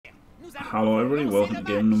Hello everybody, welcome to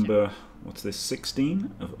game number, what's this,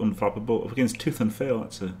 16 of Unflappable, up against Tooth and Fail.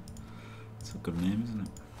 That's a good name, isn't it?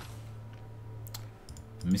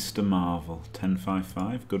 Mr. Marvel,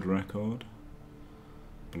 1055, good record.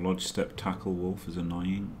 Blodgestep Tackle Wolf is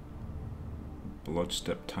annoying.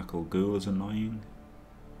 Blodgestep Tackle Ghoul is annoying.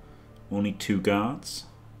 Only 2 guards,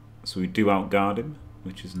 so we do outguard him,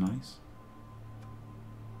 which is nice.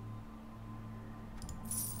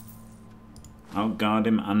 Outguard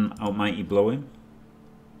him and outmighty blow him.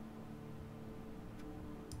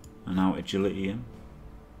 And out agility him.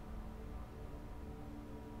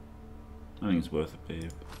 I think it's worth a babe.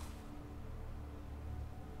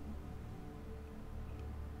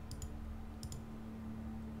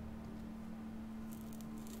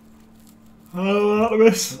 Hello,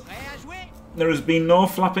 Artemis. There has been no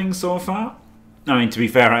flapping so far. I mean, to be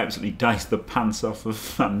fair, I absolutely diced the pants off of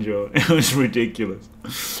Fanjo. It was ridiculous.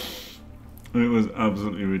 It was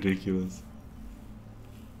absolutely ridiculous.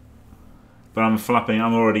 But I'm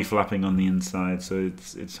already flapping on the inside, so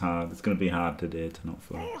it's hard. It's going to be hard today to not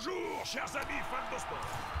flap.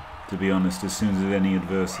 To be honest, as soon as there's any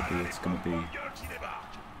adversity, it's going to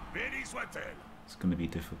be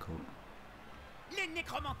difficult. Les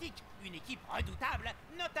Necromantic, une équipe redoutable,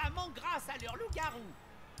 notamment grâce à leur loup-garou.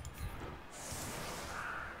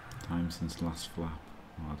 Time since last flap.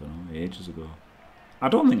 Oh, I don't know, ages ago. I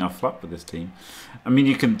don't think I flapped with this team. I mean,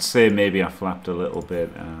 you can say maybe I flapped a little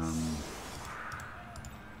bit.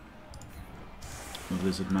 The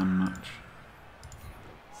Lizard Man match.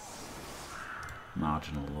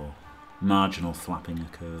 Marginal though. Marginal flapping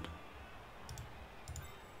occurred.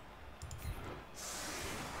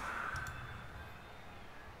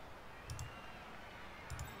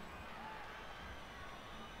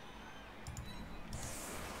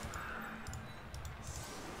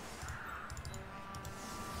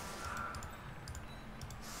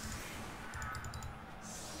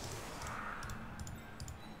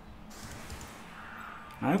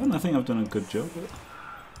 I think I've done a good job at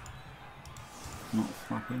not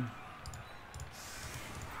flapping.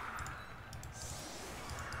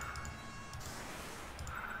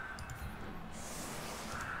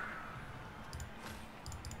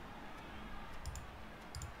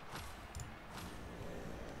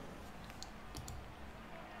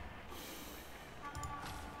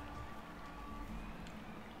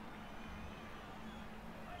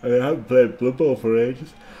 I haven't played Blood Bowl for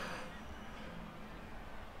ages.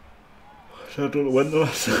 So I don't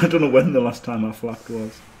know when the last time I flapped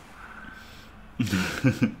was.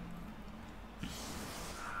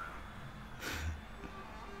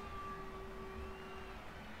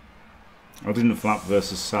 I didn't flap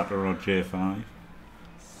versus Sata or J5.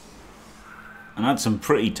 And I had some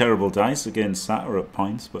pretty terrible dice against Sata at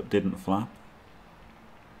points, but didn't flap.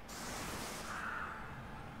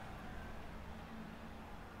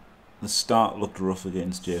 The start looked rough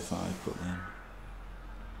against J5, but then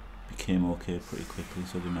became okay pretty quickly,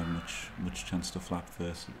 so I didn't have much chance to flap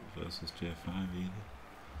versus J5 either.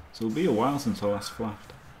 So it'll be a while since I last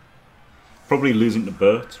flapped. Probably losing to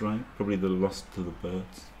Birds, right? Probably the loss to the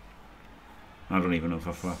Birds. I don't even know if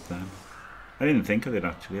I flapped then. I didn't think I did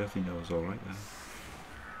actually. I think I was alright then.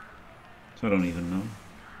 So I don't even know.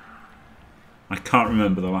 I can't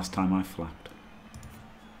remember the last time I flapped.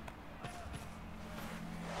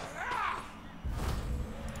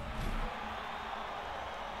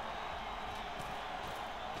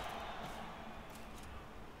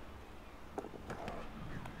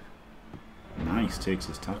 Takes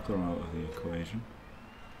his tackler out of the equation.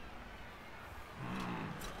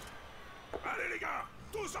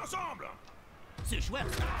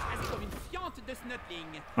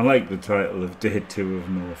 I like the title of Day 2 of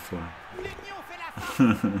No Flap.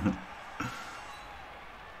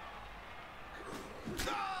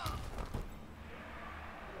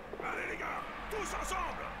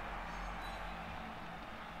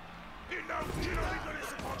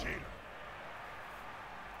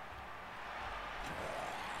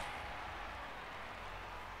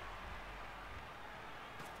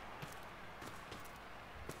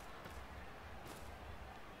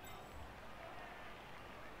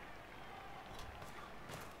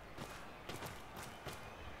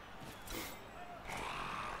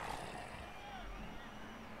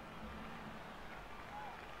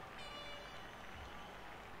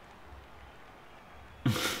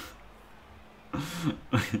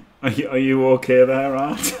 Are you okay there,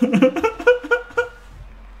 Art?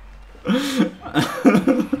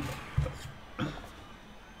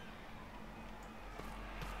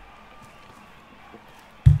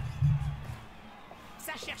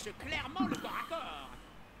 Ça cherche clairement le corps à corps.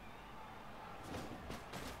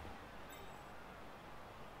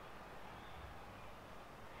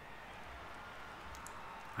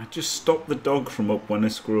 I just stop the dog from up when a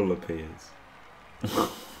squirrel appears.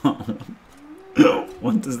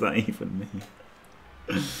 What does that even mean?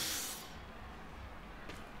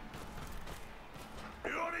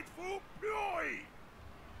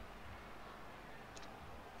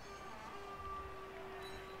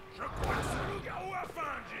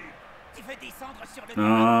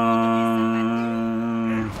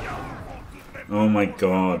 Oh my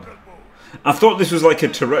god. I thought this was like a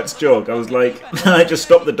Tourette's joke. I was like, I just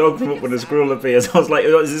stopped the dog from up when a squirrel appears. I was like,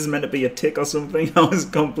 is this meant to be a tick or something? I was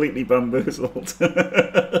completely bamboozled.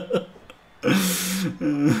 I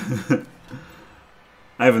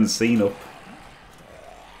haven't seen Up,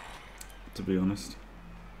 to be honest.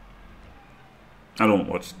 I don't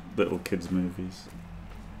watch little kids' movies.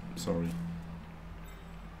 Sorry.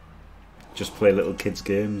 Just play little kids'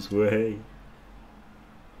 games. Way.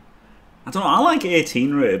 I don't know, I like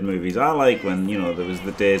 18 rated movies. I like when, you know, there was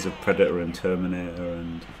the days of Predator and Terminator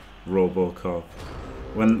and RoboCop.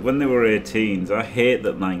 When they were 18s, I hate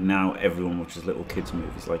that like now everyone watches little kids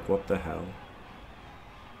movies. Like, what the hell?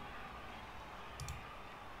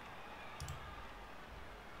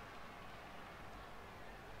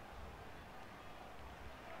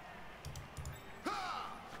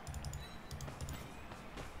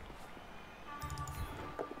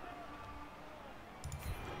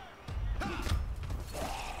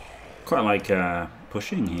 Quite like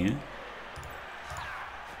pushing here.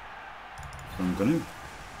 So I'm gonna.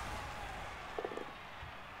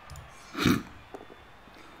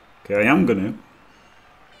 Okay, I am gonna.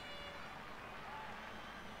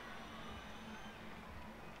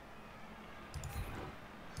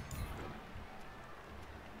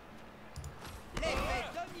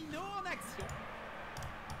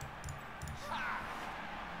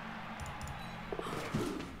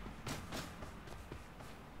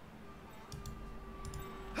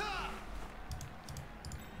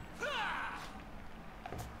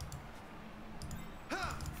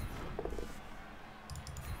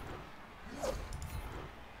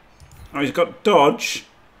 Oh, he's got dodge.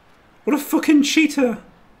 What a fucking cheater.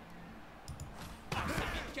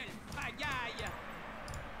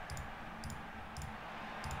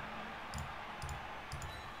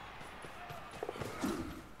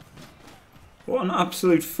 What an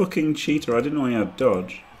absolute fucking cheater. I didn't know he had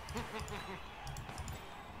dodge.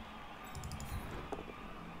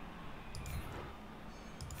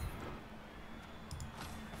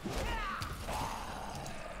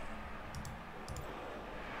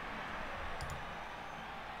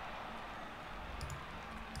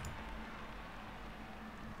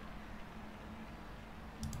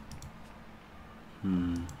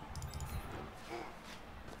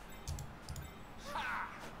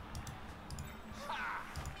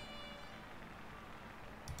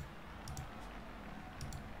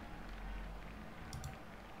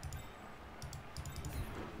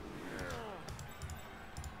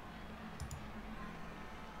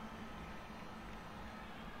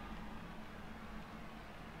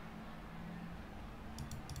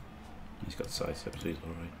 He's got sidesteps, so he's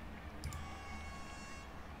alright.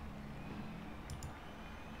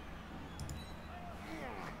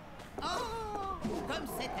 Oh, comme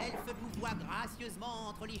cet elfe mouvoie gracieusement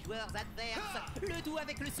entre les joueurs adverses, le tout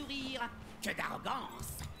avec le sourire. Que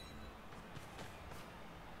d'arrogance!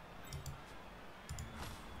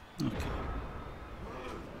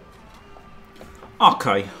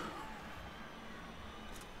 Okay.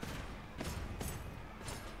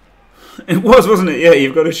 It was, wasn't it? Yeah,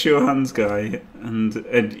 you've got a sure hands guy, and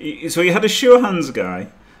so you had a sure hands guy,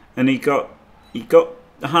 and he got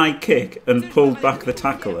a high kick and pulled back the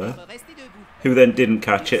tackler, who then didn't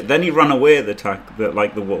catch it. Then he ran away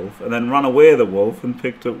like the wolf, and then ran away the wolf and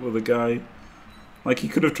picked up with a guy. Like, he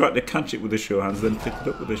could have tried to catch it with the sure hands, then picked it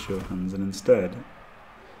up with the sure hands, and instead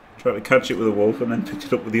tried to catch it with a wolf and then picked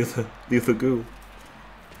it up with the other ghoul.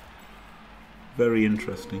 Very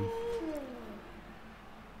interesting.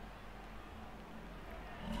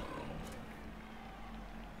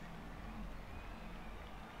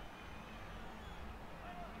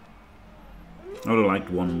 I would have liked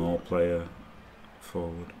one more player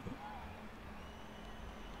forward, but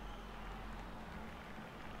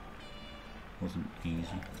wasn't easy.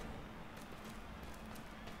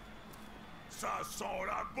 Ça sent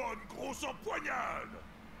la bonne grosse empoignade.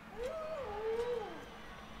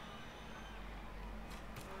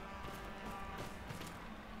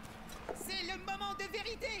 C'est le moment de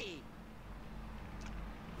vérité.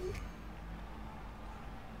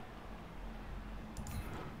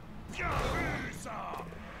 Bien vu ça.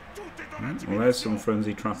 Tout est dans l'intimidation. Well, there's some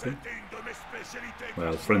frenzy trapping. C'était une de mes spécialités.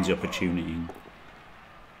 Well, frenzy opportunity.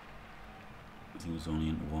 He was only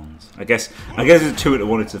into ones. I guess it's 2 into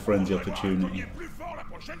 1. It's a frenzy opportunity.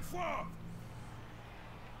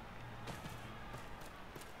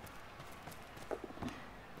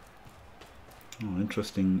 Oh,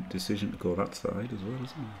 interesting decision to go that side as well, isn't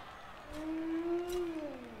it?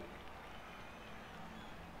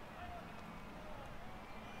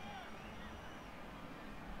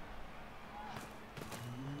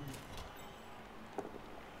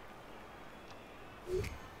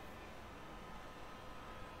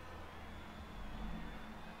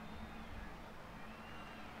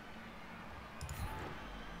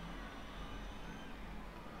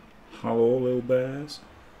 Hello, little bears.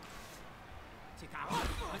 C'est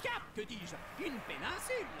un cap, que dis-je? Une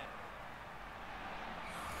péninsule.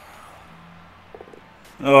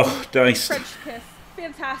 Oh, dice. French kiss.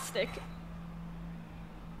 Fantastic.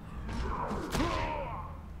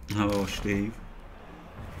 Hello, Steve.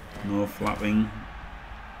 No flapping.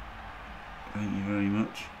 Thank you very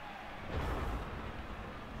much.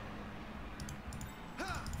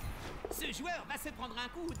 Ce joueur va se prendre un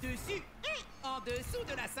coup dessus et en dessous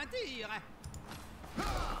de la ceinture.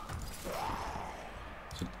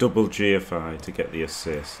 So double GFI to get the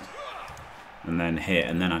assist, and then hit,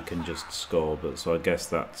 and then I can just score. But so I guess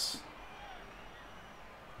that's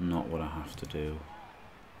not what I have to do.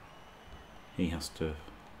 He has to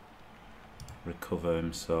recover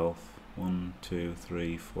himself. 1, 2,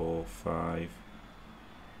 3, 4, 5,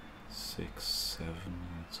 6, 7.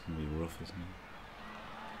 That's gonna be rough, isn't it?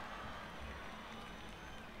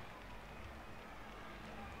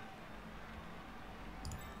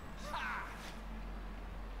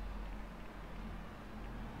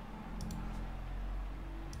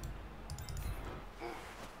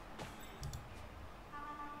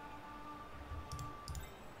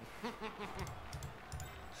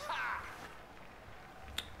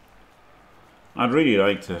 I'd really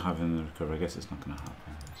like to have him recover. I guess it's not going to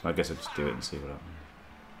happen. So I guess I'll just do it and see what happens.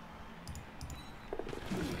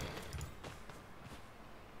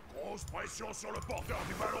 Grosse pression sur le porteur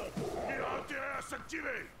du ballon. Il a intérêt à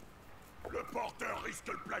s'activer. Le porteur risque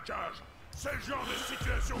le plaquage. C'est le genre de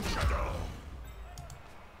situation que j'adore.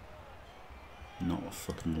 Not a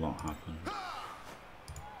fucking lot happened.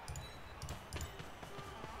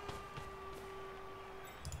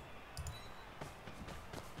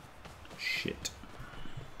 Shit.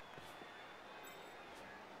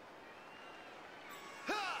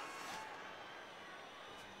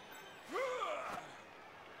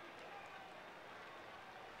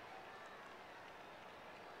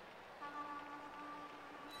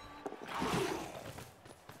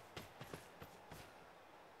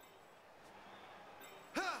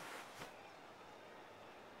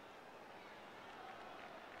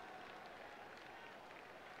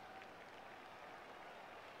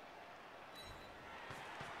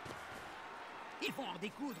 Ils vont en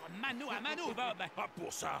découdre mano à mano, Bob. Ah,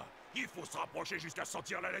 pour ça, il faut se rapprocher jusqu'à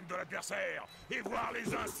sentir la laine de l'adversaire et voir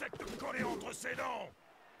les insectes collés entre ses dents.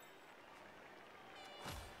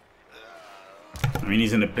 I mean,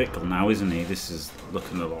 he's in a pickle now, isn't he? This is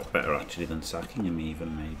looking a lot better actually than sacking him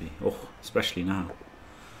even, maybe. Oh, especially now.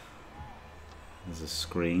 There's a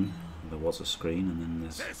screen. There was a screen, and then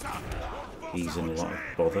there's... He's in a lot of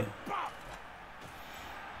bother.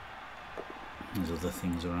 There's other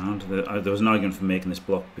things around. There was an argument for making this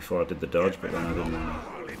block before I did the dodge, but then I didn't want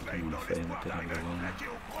to fail it, did I?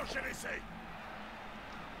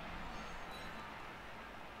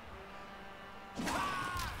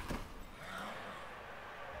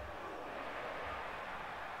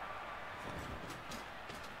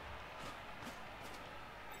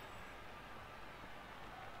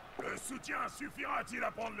 Le soutien suffira-t-il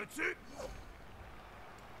à prendre le dessus?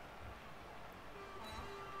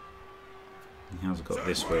 He has got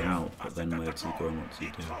this way out, but then where does he go and what does he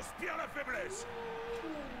do?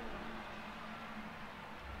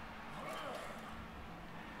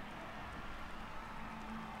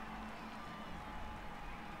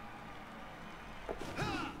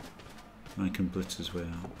 I can blitz his way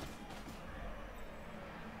out.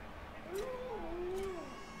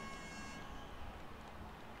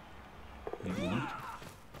 Wait, what?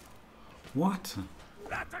 What?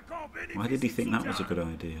 Why did he think that was a good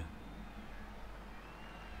idea?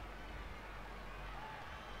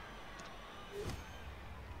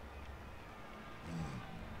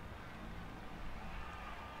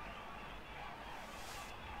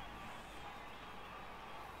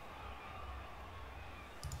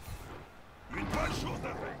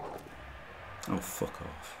 Oh, fuck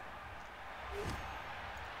off.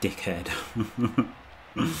 Dickhead.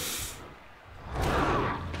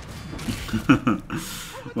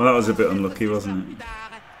 Well, that was a bit unlucky, wasn't it?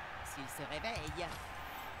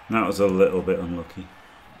 That was a little bit unlucky.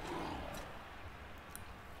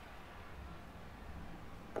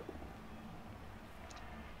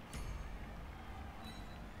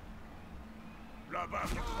 La base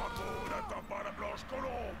du drapeau n'attend pas la blanche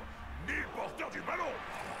colombe, ni le porteur du ballon.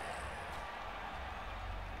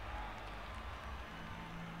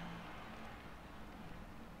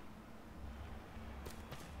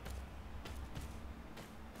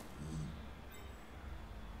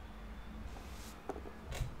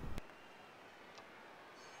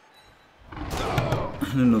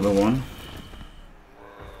 Another one.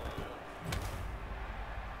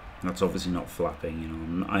 That's obviously not flapping, you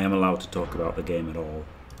know. I am allowed to talk about the game at all.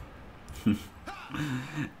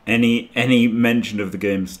 any mention of the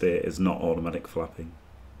game state is not automatic flapping.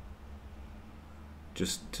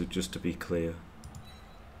 Just to be clear.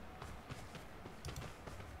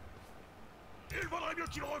 Il vaudrait mieux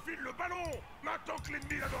qu'il refile le ballon maintenant que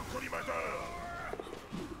l'ennemi l'a dans le collimateur.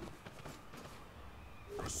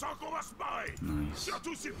 Je sens qu'on va se marrer. Nice.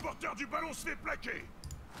 Surtout si le porteur du ballon se fait plaquer.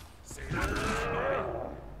 C'est là qu'on va se marrer.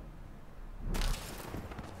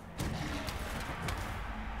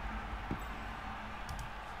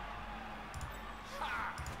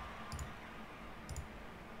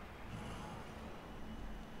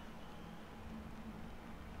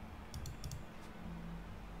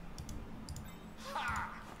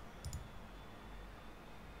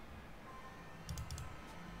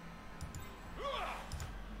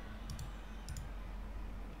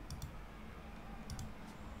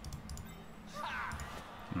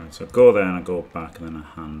 Right, so I go there and I go back and then I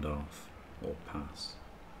hand off or pass.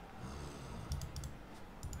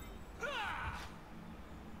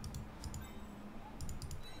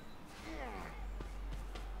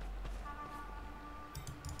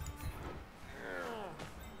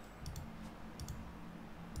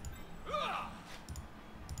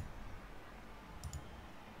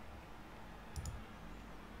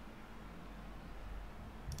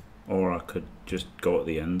 Or I could just go at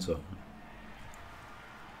the end zone.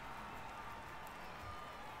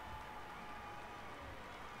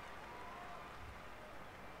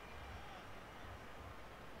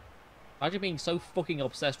 Imagine being so fucking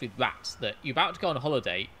obsessed with rats that you're about to go on a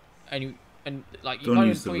holiday and you like Don't can't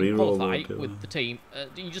use the even reroll qualify though, with the team.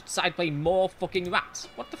 You just decide playing more fucking rats.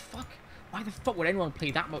 What the fuck? Why the fuck would anyone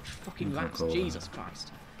play that much fucking rats? Jesus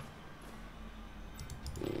Christ.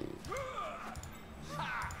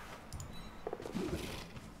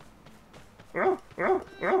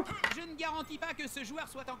 Je ne garantis pas que ce joueur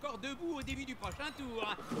soit encore debout au début du prochain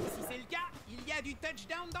tour. Si c'est le cas, il y a du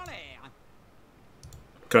touchdown dans l'air.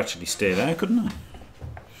 Could actually stay there, couldn't I?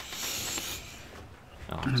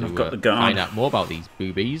 I've got the guard. Find out more about these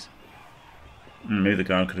boobies. Maybe the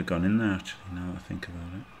guard could have gone in there actually, now that I think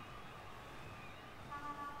about it.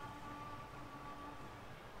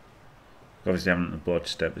 Obviously having the blood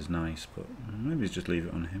step is nice, but maybe just leave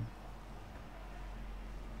it on him.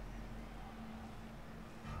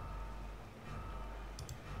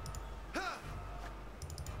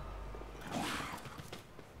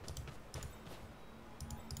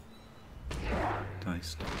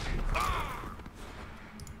 Nice.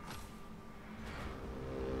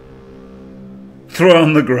 Throw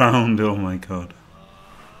on the ground, oh my god.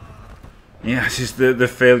 Yeah, it's just the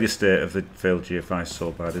failure state of the failed GFI is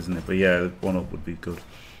so bad, isn't it? But yeah, one up would be good.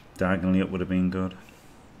 Diagonally up would have been good.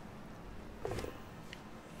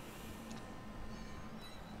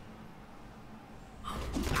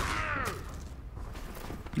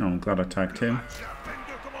 Oh, I'm glad I tagged him.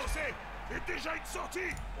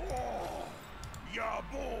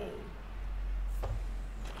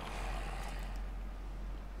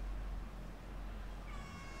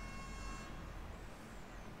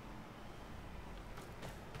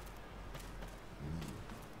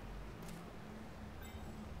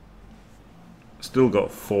 Still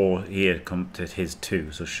got 4 here come to his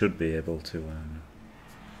 2, so should be able to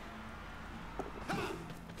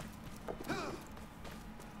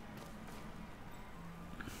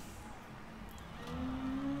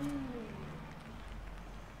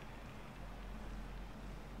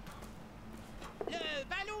Le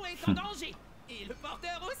ballon est en danger et le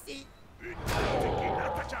porteur aussi. Une tactique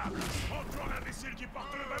inattaquable. Encore l'imbécile qui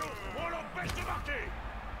porte le ballon. On l'empêche de marquer.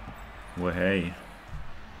 well, hey.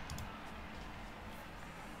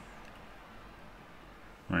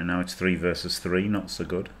 Right, now it's 3 versus 3, not so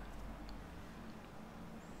good.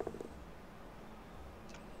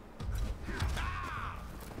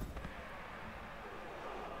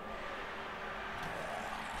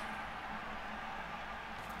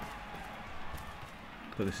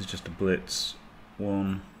 But this is just a blitz.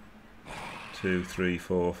 1, 2, 3,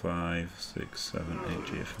 4, 5, 6, 7, 8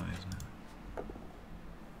 GFIs now.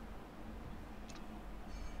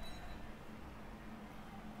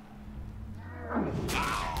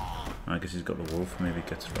 I guess he's got the wolf, maybe it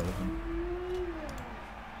gets relevant.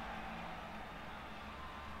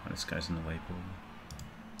 Oh, this guy's in the way, probably.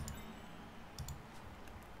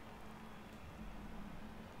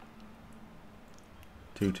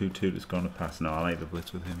 Two that's gone to pass. No, I like the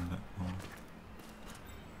blitz with him a bit more.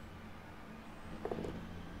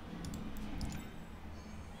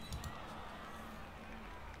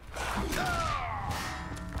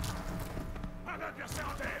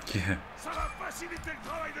 Yeah.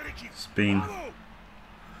 It's been a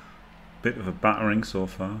bit of a battering so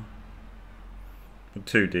far. But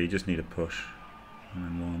 2D, just need a push. And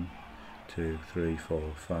then 1, 2, 3, 4,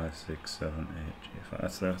 5, 6, 7, 8,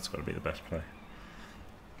 G5. That's got to be the best play.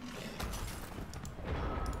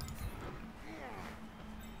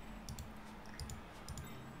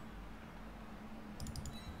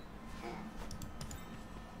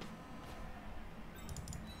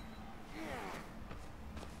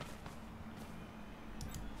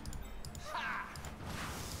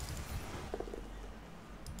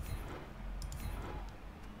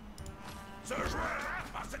 Ce joueur,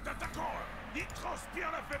 par cet attaquant, il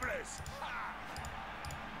transpire la faiblesse.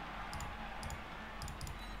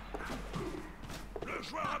 Le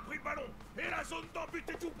joueur a pris le ballon et la zone d'embut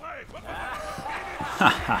est tout près.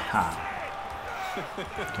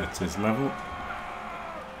 Gets his level.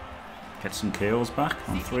 Get some KOs back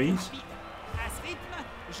on 3s.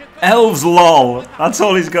 Elves lol! That's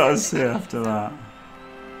all he's got to say after that.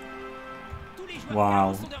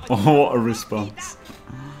 Wow. What a response.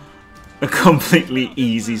 A completely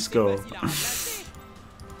easy score.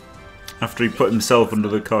 After he put himself under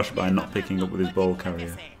the cosh by not picking up with his ball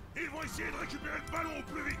carrier.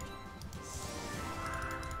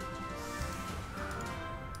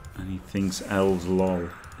 And he thinks Elves lol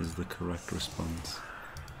is the correct response.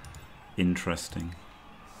 Interesting.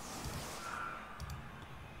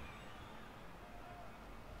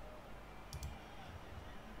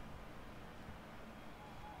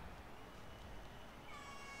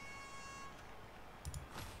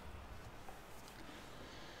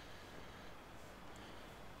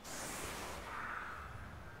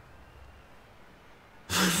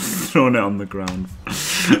 Throwing it on the ground.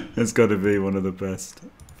 It's got to be one of the best.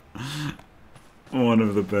 One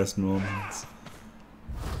of the best moments.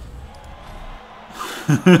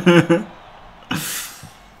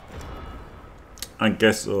 I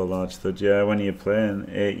guess so, large thud. Yeah, when you're playing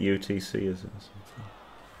 8 UTC or something.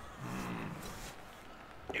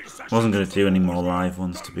 Wasn't going to do any more live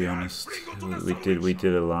ones, to be honest. We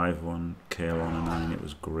did a live one, KO on a 9. It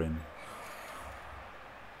was grim.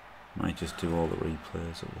 Might just do all the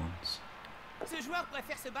replays at once.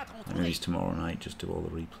 Maybe tomorrow night just do all the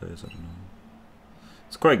replays, I don't know.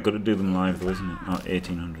 It's quite good to do them live though, isn't it? Oh,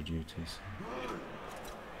 1800 UTC.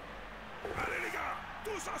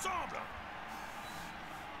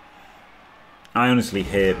 I honestly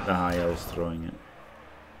hate the high elves throwing it.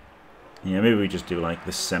 Yeah, maybe we just do like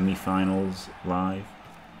the semi-finals live.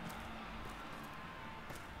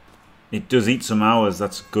 It does eat some hours,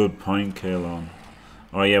 that's a good point, Kalon.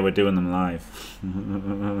 Oh yeah, we're doing them live.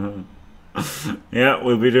 Yeah,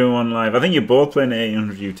 we'll be doing one live. I think you're both playing at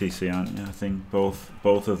 1800 UTC, aren't you? I think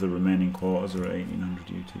both of the remaining quarters are at 1800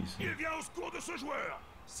 UTC. Il vient au secours de ce joueur.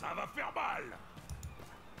 Ça va faire mal.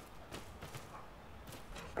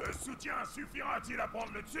 Le soutien suffira-t-il à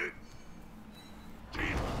prendre le dessus? Jim,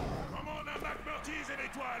 commande un McMurtys et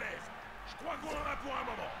mets-toi à l'aise. Je crois qu'on en a pour un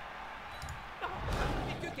moment.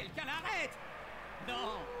 Mais que quelqu'un l'arrête!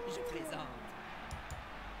 Non, je plaisante.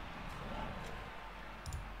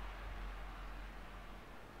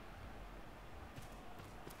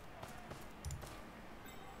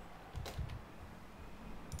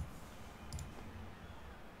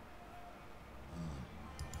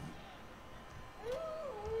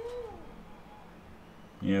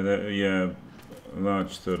 Yeah,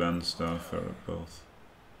 large thud and Starfire are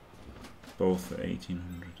both at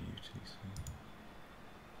 1800 UTC.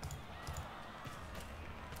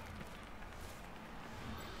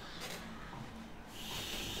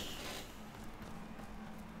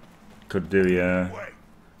 Could do, yeah.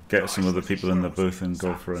 Get some other people in the booth and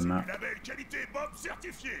go for a nap.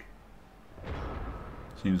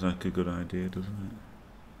 Seems like a good idea, doesn't it?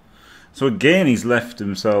 So again, he's left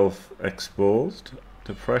himself exposed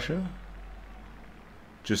to pressure,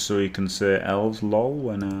 just so he can say Elves lol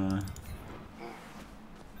when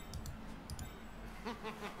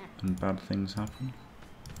bad things happen.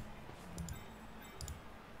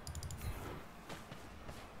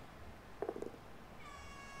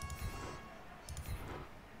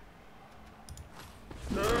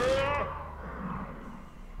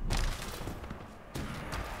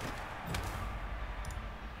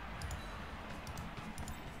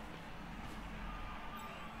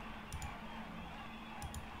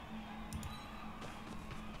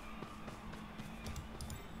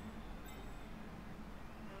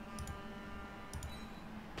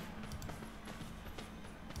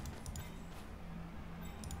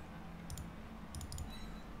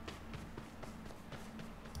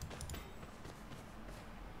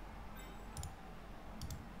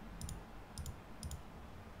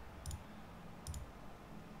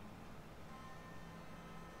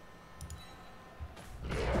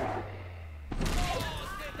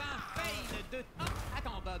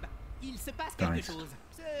 se passe quelque Nice. chose.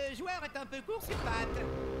 Ce joueur est un peu court sur pattes.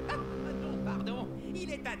 Ah, non, pardon, il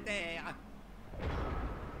est à terre.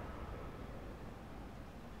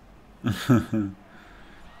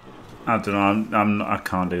 I don't know. I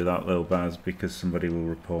can't do that, Lil Baz, because somebody will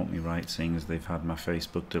report me, right? Seeing as they've had my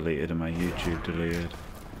Facebook deleted and my YouTube deleted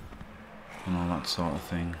and all that sort of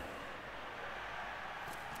thing.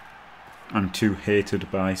 I'm too hated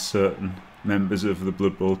by certain members of the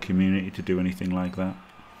Blood Bowl community to do anything like that.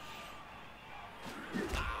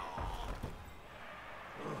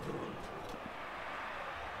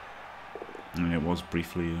 I mean, it was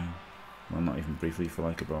briefly, well, not even briefly, for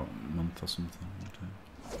like about a month or something.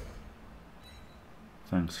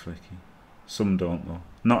 Thanks, Flicky. Some don't, though.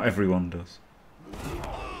 Not everyone does.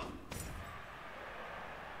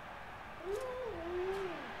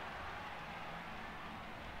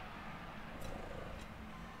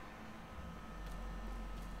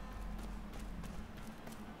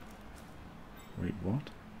 Wait, what?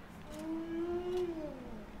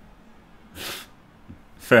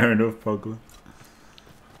 Fair enough, Pogler.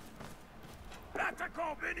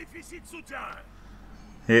 L'attaquant bénéficie de soutien.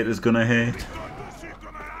 Haters gonna hate. Il donne dessus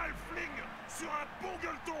comme un halfling sur un bon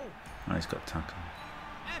gueuleton. Oh, he's got tackle.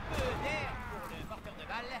 Un peu d'air pour le porteur de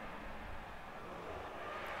balle.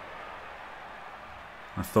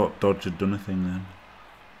 I thought Dodge had done a thing then.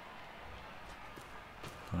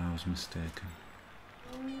 But I was mistaken.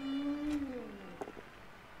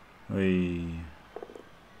 Whee.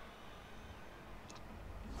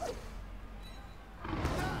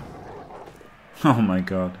 Oh my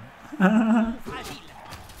god. Fragile.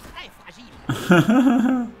 Très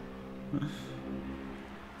fragile.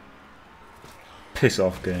 Piss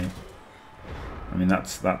off game. I mean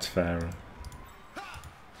that's fairer.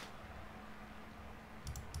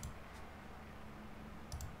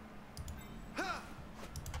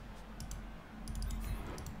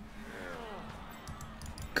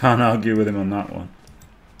 Can't argue with him on that one.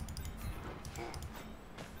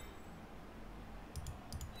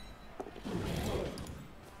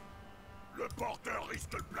 Le porteur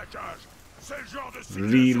risque le plaquage. C'est le genre de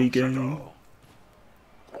Really, situation que game? j'adore.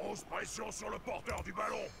 Grosse pression sur le porteur du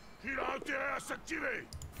ballon. Il a intérêt à s'activer.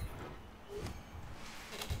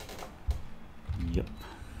 Yep.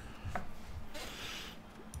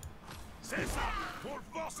 C'est ça. On le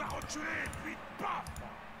force à reculer et puis paf.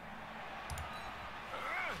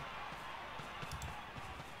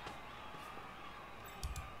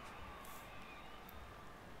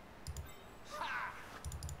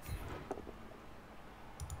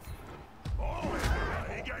 Oh,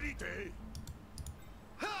 égalité.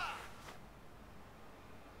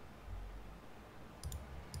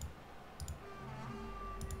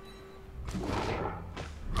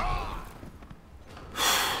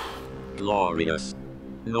 Glorious.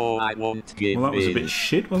 No, I won't give Well, that was a in bit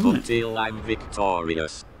shit, wasn't it? until I'm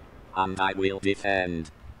victorious. And I will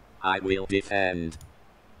defend. I will defend.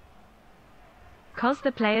 'Cause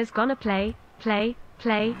the player's gonna play, play,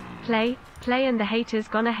 play, play, play, and the hater's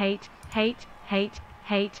gonna hate, hate, hate,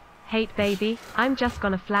 hate, hate, baby. I'm just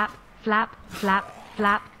gonna flap, flap, flap,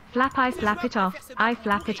 flap, flap. I flap it off. I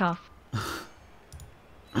flap it off.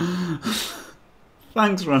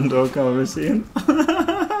 Thanks, Randall Calrissian.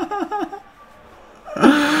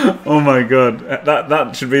 Oh my god,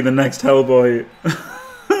 that should be the next Hellboy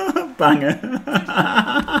banger.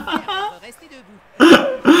 Restez debout.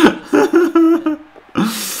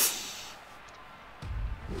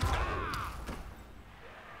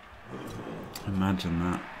 Imagine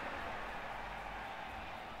that.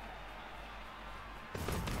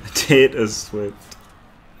 Taters Swift.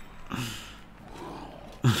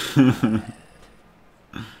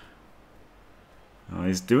 Oh,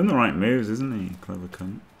 he's doing the right moves, isn't he? Clever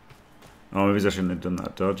cunt. Oh, maybe I shouldn't have done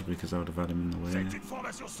that dodge because I would have had him in the way. C'est une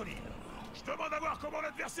formation solide. Je demande à voir comment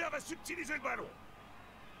l'adversaire va subtiliser le ballon.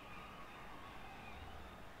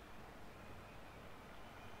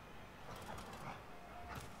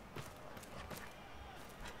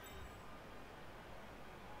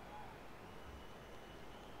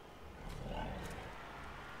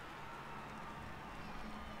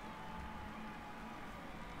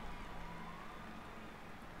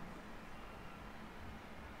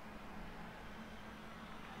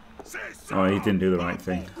 Oh, he didn't do the right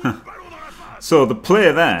thing. So the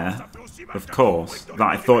play there, of course, that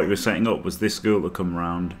I thought he was setting up was this girl to come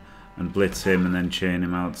round and blitz him and then chain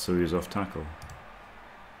him out so he was off tackle.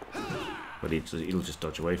 But he'll just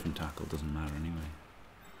dodge away from tackle, doesn't matter anyway.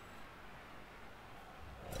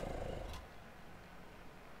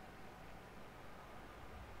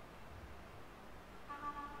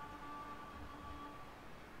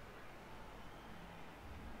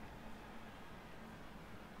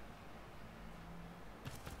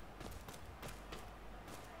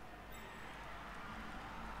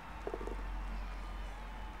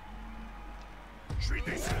 suis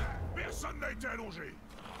déçu. Personne n'a été allongé.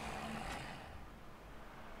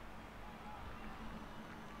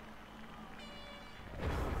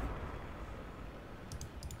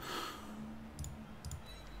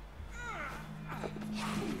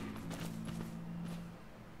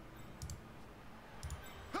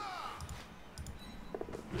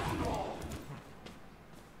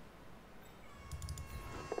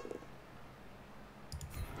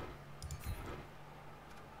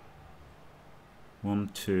 One,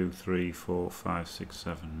 2, 3, 4, 5, 6,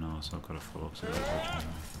 7. No, so I've got to follow to the edge.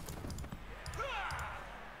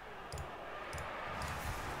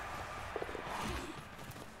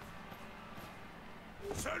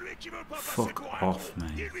 Celui qui veut pas passer Fuck pour un off, con,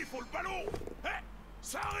 mate. il lui faut le ballon. Hé,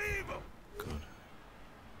 ça arrive. Good.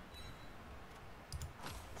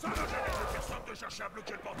 Ça n'a jamais fait personne de chercher à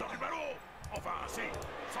bloquer le porteur du ballon. Enfin, si,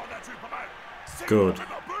 ça en a tué pas mal. C'est Good. quand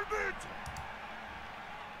même un peu le but.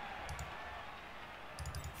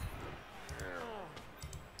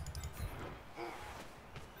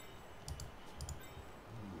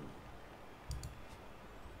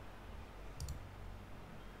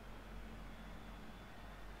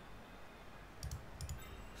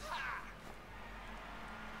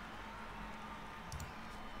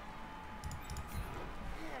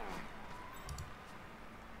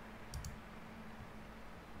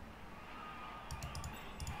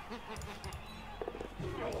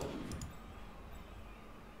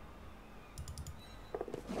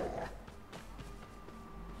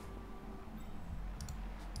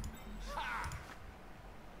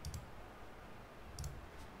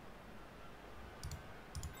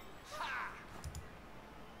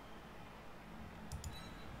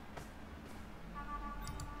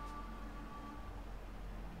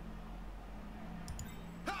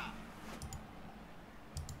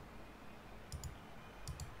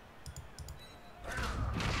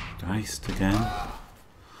 Diced again.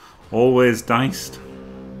 Always diced.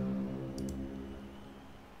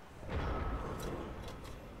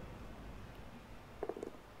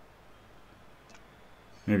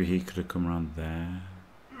 Maybe he could have come around there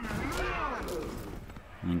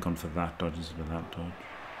and then gone for that dodge instead of that dodge.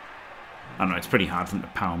 I don't know, it's pretty hard for him to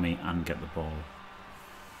power me and get the ball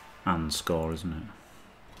and score, isn't it?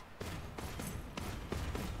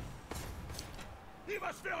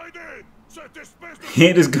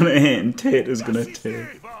 Hit is gonna hit and Tate is gonna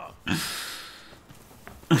take.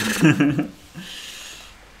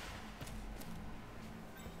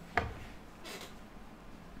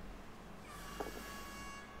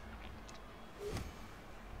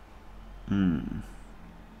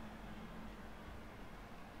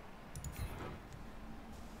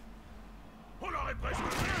 On aurait presque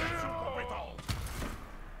dit sous compétence.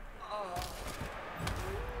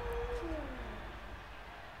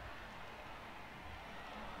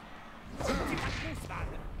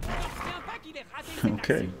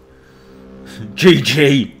 Okay.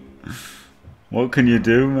 GG! What can you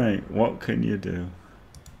do, mate? What can you do?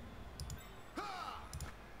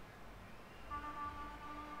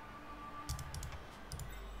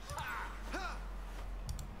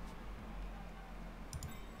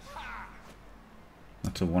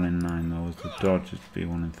 That's a 1 in 9 though, with the dodge it'd be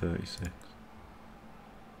 1 in 36.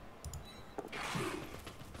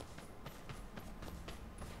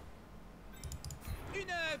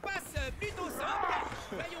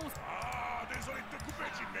 Ah, désolé de te couper,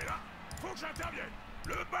 Jim, mais là, faut que j'intervienne.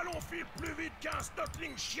 Le ballon file plus vite qu'un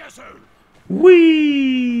stockling chiasseux.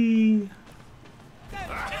 Whee!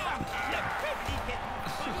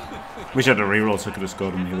 Wish I had a reroll so I could have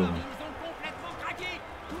scored on the other one.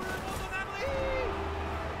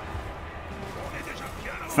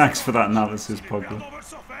 Thanks for that analysis, Pogba.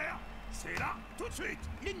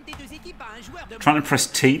 Trying to press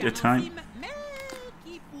T to type.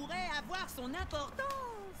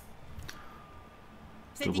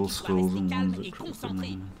 Double skulls and ones at triple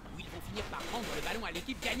nine.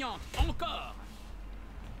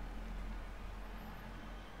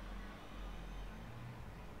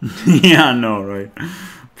 Yeah, I know, right?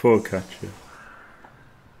 Poor catcher.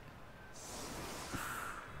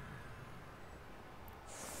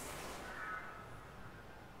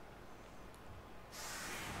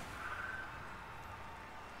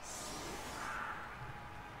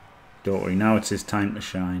 Don't worry, now it's his time to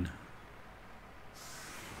shine.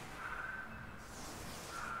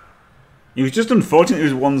 He was just unfortunate he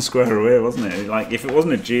was one square away, wasn't it? Like, if it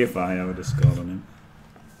wasn't a GFI, I would have scored on him.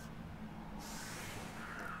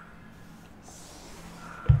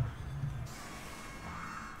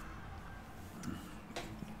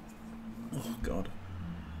 Oh, God.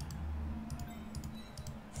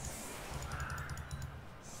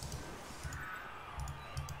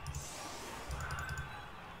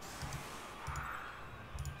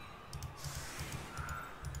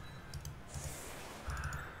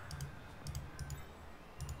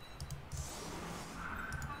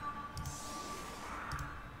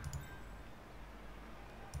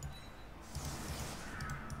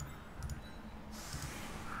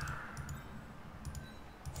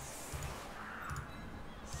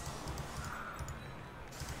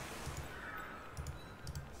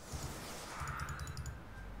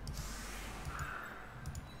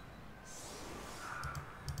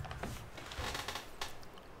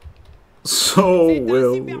 So C'est un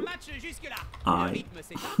will super match jusque-là. Le I. rythme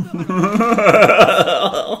s'est un peu ralenti.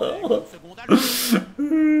 Une seconde à l'autre.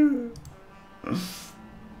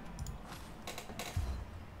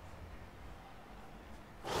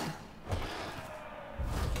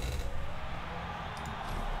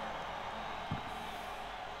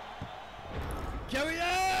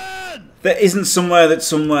 There isn't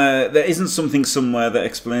something somewhere that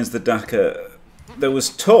explains the Daka. There was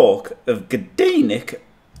talk of Gdanik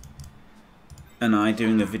and I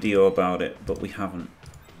doing a video about it, but we haven't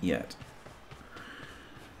yet.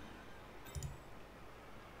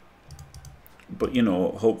 But you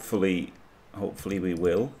know, hopefully we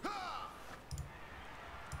will.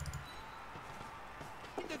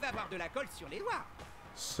 Il devait avoir de la colle sur les doigts.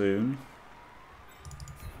 Soon.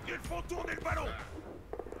 Ils font tourner le ballon.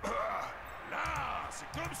 Là,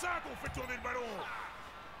 c'est comme ça qu'on fait tourner le ballon.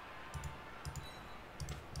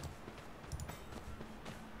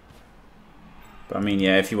 But I mean,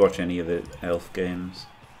 yeah, if you watch any of the elf games,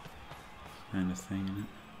 kind of thing, isn't it?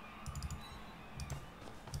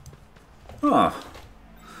 Oh,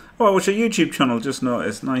 I watch a YouTube channel, just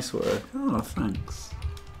noticed. Nice work. Oh, thanks.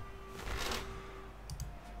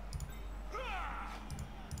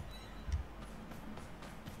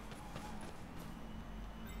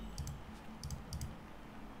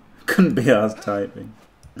 Couldn't be arsed typing.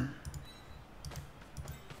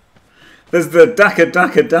 There's the Daka.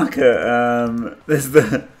 There's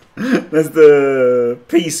the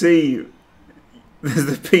PC. There's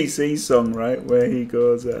the PC song, right, where he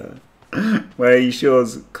goes, where he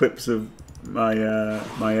shows clips of my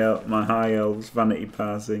high elves vanity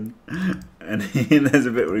passing, and there's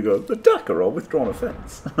a bit where he goes, the Daka are withdrawn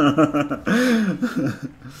offence. Oh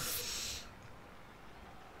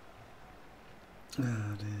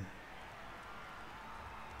dear.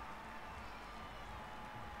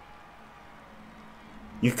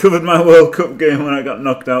 You covered my World Cup game when I got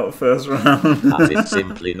knocked out first round. That is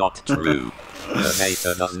simply not true. The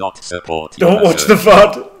hater does not support you. Don't watch the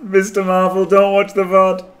VOD, Mr. Marvel, don't watch the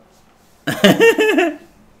VOD.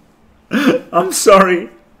 I'm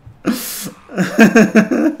sorry.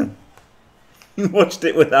 You watched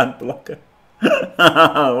it with ad blocker.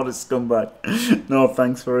 What a scumbag. No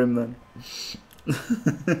thanks for him then.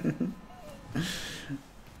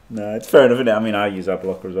 No, it's fair enough, isn't it? I mean, I use ad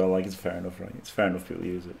blocker as well. Like, it's fair enough, right? It's fair enough people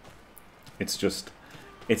use it. It's just,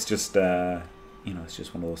 you know, it's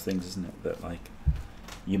just one of those things, isn't it? That like,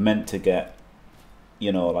 you're meant to get,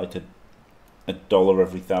 you know, like a dollar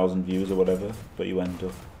every 1,000 views or whatever, but you end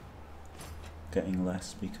up getting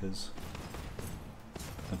less because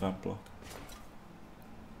of ad block.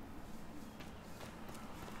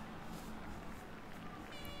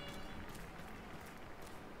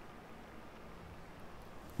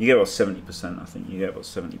 You get about 70%, I think. You get about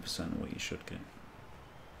 70% of what you should get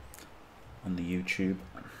on the YouTube.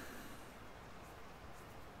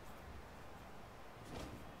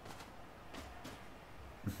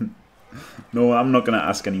 No, I'm not going to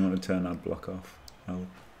ask anyone to turn ad block off. No.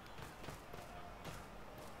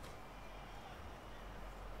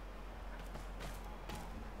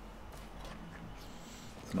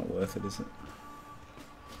 It's not worth it, is it?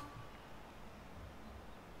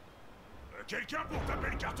 Quelqu'un pour taper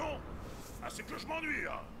le carton? Ah, c'est que je m'ennuie,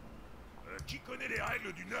 là. Qui connaît les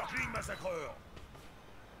règles du Nurgling massacreur?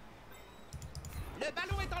 Le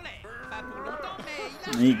ballon est en l'air. Pas pour longtemps, mais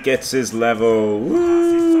il a... He gets his level. Ah,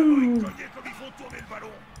 ces salauds, ils Woo! cognaient comme ils font tourner le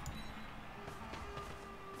ballon.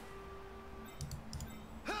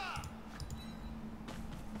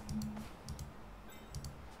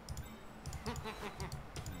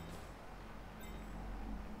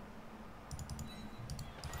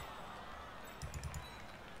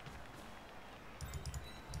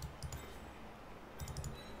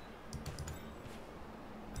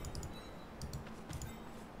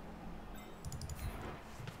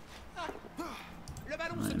 Le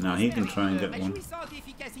ballon se Right, now he can try and get one. réjouissante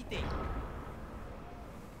efficacité.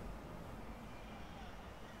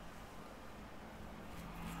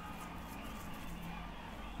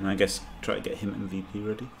 And I guess try to get him MVP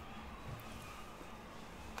ready.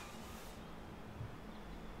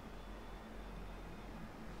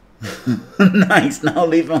 Nice, now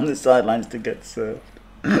leave him on the sidelines to get served.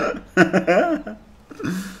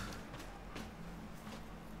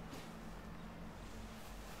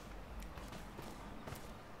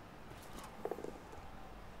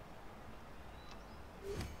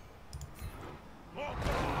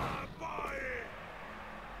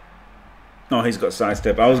 Oh, he's got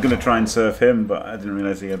sidestep. I was going to try and serve him, but I didn't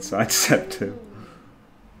realise he had sidestep too.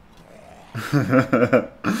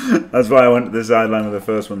 That's why I went to the sideline with the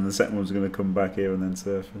first one. The second one was going to come back here and then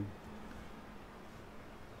serve him.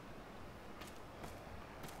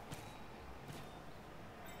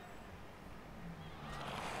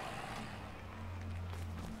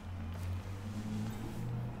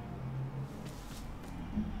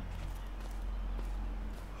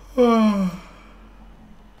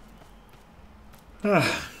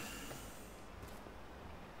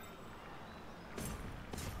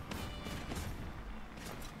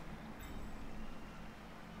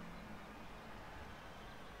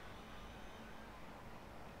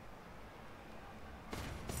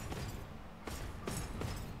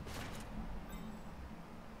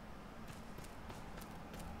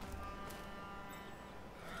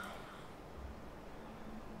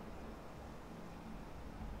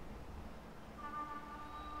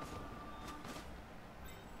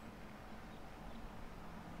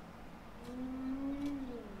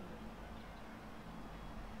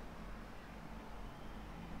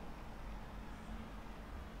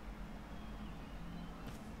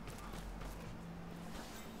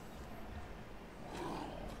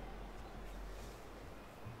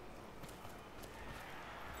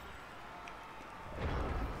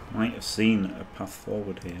 Might have seen a path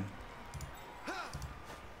forward here.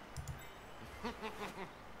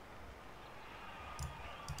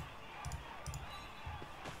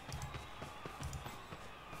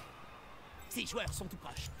 Ces joueurs sont tout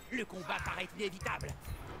proches. Le combat paraît inévitable.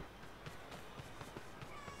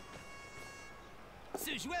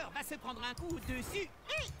 Ce joueur va se prendre un coup dessus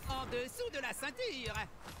et en dessous de la ceinture.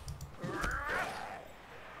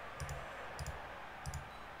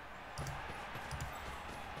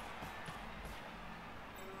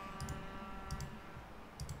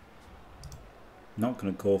 Not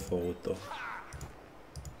gonna go forward though.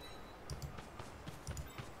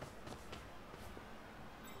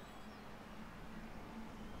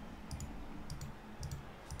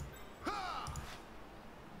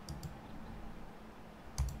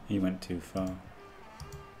 He went too far.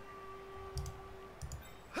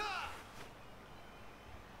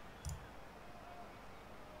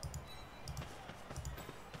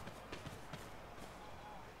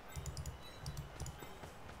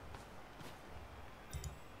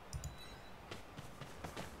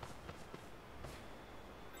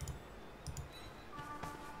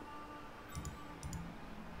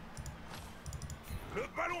 Le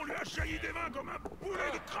ballon lui a jailli des mains comme un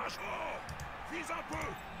boulet de crash. Oh, vise un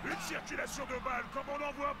peu. Une circulation de balles comme on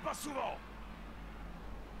n'en voit pas souvent.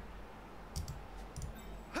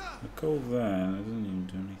 I go there, it doesn't even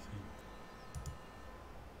do anything.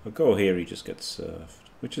 If I go here, he just gets surfed,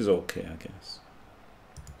 which is okay, I guess.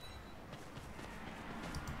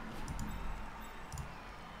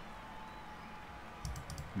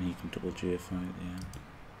 And he can double GFI at the end.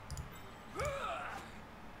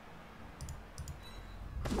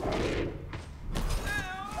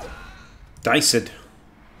 Diced.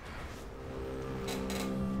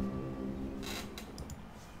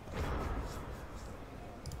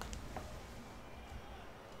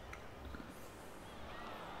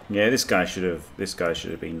 Yeah, this guy should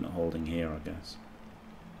have been holding here, I guess.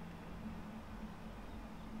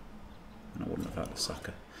 And I wouldn't have had to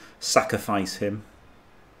sacrifice him.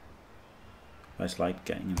 I just like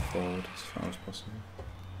getting him forward as far as possible.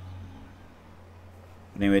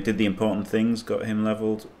 Anyway, did the important things, got him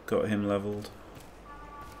leveled.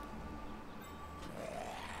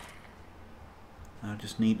 I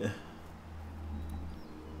just need to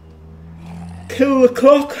kill the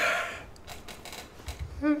clock.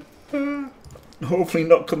 Hopefully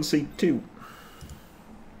not concede 2.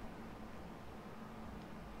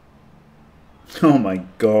 Oh my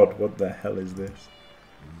god, what the hell is this?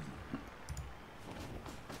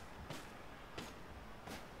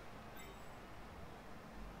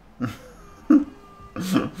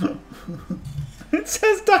 It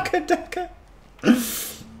says Daka Daka.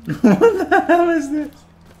 What the hell is this?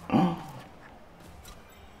 Oh.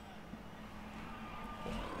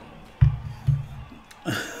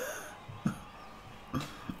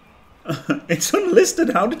 It's unlisted.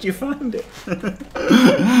 How did you find it?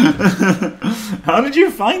 How did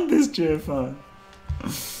you find this GFI?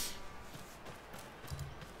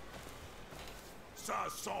 Ça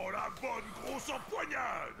sent la bonne grosse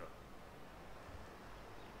empoignade.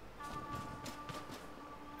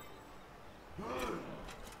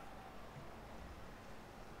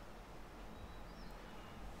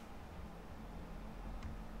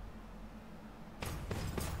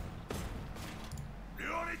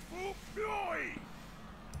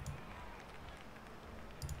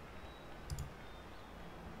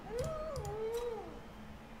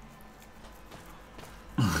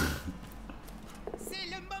 C'est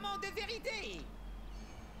le moment de vérité.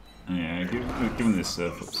 Yeah, given this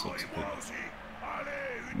surf up sucks a bit.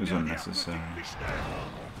 It was unnecessary.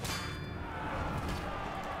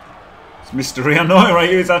 It's mystery, I know it, right?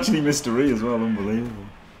 It's actually mystery as well, unbelievable.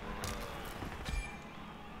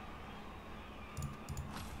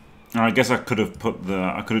 Now I guess I could have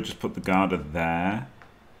just put the Garda there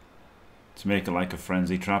to make it like a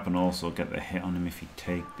frenzy trap and also get the hit on him if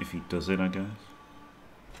he does it, I guess.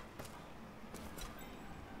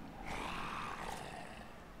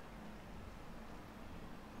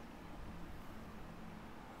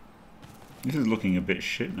 This is looking a bit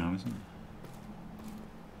shit now, isn't it?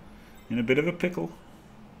 In a bit of a pickle.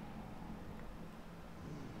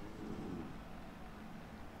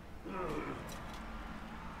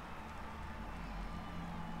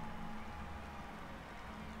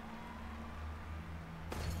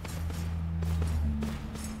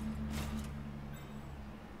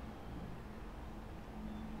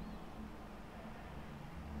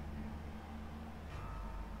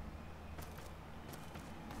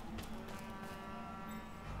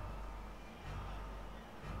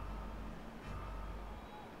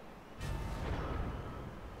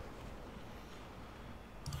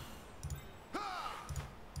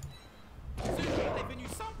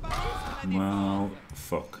 Well,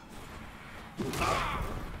 fuck.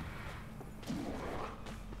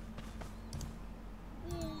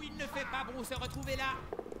 Ouh, il ne fait pas bon se retrouver là.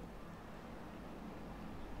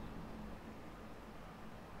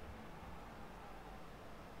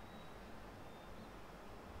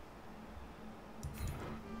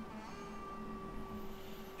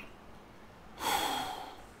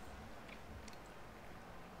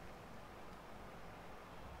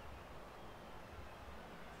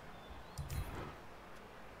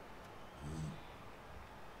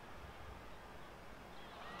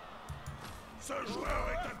 Ce joueur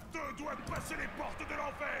est à 2 doigts de passer les portes de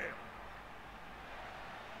l'enfer.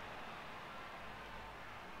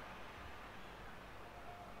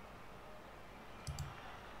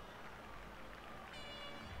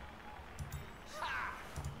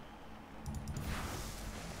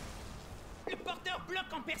 Le porteur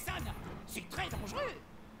bloque en personne. C'est très dangereux.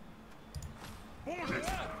 Bon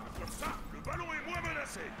geste. Comme ça, le ballon est moins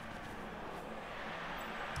menacé.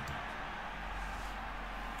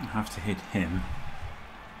 I have to hit him.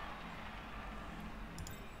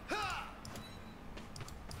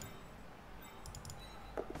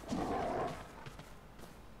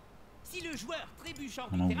 Si le joueur trébuche hors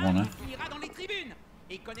On du en terrain, voit, il finira dans les tribunes.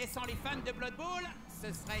 Et connaissant les fans de Blood Bowl,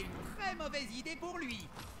 ce serait une très mauvaise idée pour lui.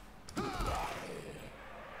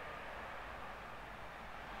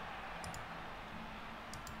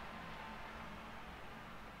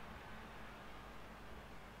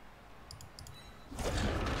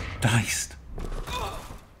 Diced.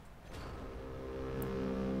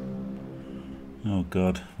 Oh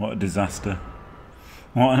god, what a disaster.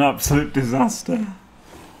 What an absolute disaster.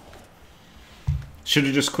 Should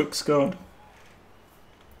have just quick scored.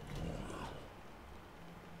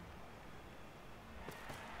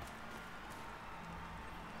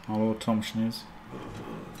 Hello, Tom Schneers.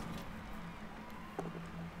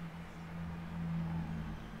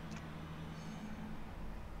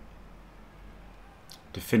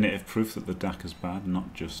 Definitive proof that the deck is bad,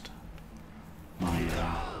 not just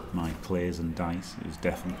my plays and dice. It is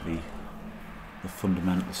definitely the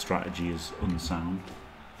fundamental strategy is unsound.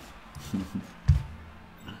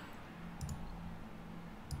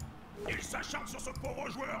 Ils s'acharnent sur ce pauvre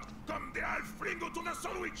joueur comme des halflings autour d'un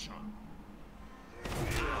sandwich.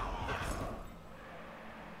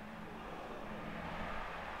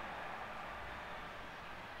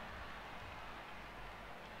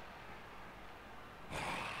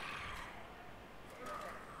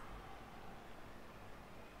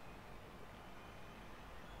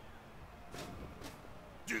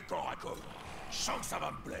 Du corps à corps. Je sens que ça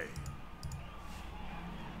va me plaire.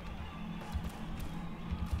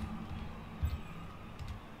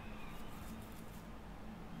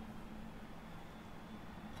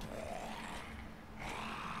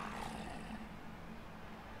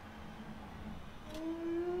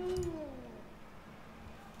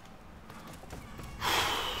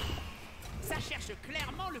 Ça cherche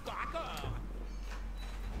clairement le corps à corps.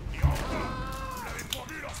 Et encore, vous l'avez pas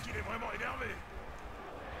vu lorsqu'il est vraiment énervé.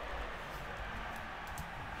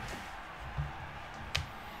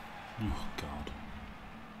 Oh god.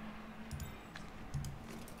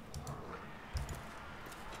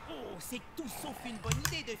 Oh, c'est tout sauf une bonne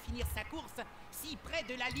idée de finir sa course si près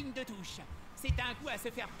de la ligne de touche. C'est un coup à se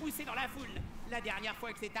faire pousser dans la foule. La dernière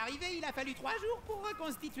fois que c'est arrivé, il a fallu 3 jours pour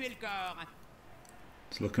reconstituer le corps.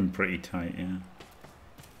 It's looking pretty tight, yeah.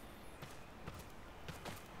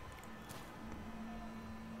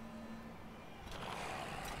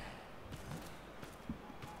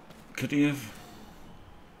 Could he have?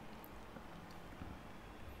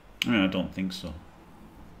 I mean, I don't think so.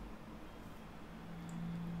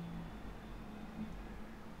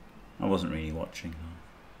 I wasn't really watching though.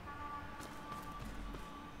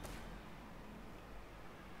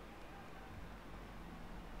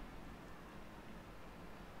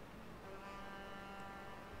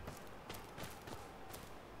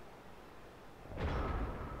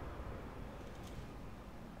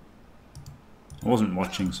 wasn't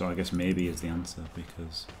watching, so I guess maybe is the answer,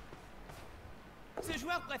 because... Ce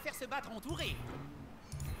joueur préfère se battre entouré.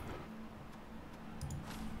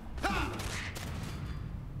 I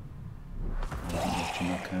wasn't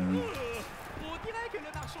watching occurring. On dirait que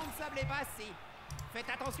le marchand de sable est passé. Faites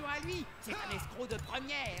attention à lui, c'est un escroc de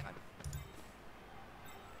première.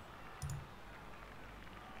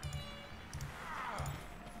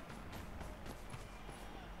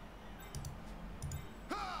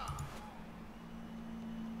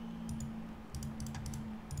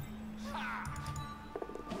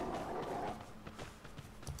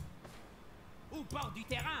 Au bord du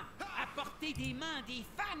terrain, à portée des mains des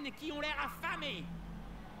fans qui ont l'air affamés.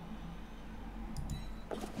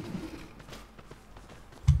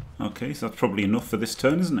 Okay, so that's probably enough for this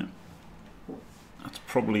turn, isn't it? That's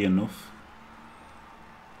probably enough.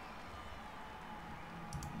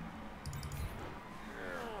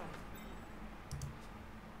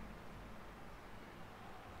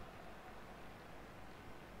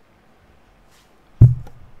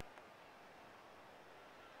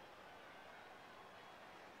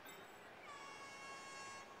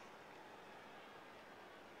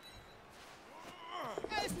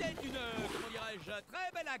 C'était une, comment dirais-je,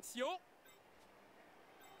 très belle action.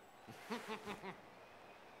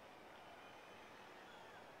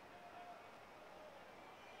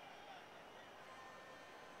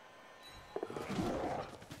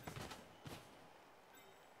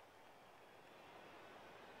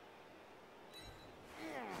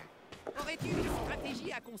 Aurais-tu une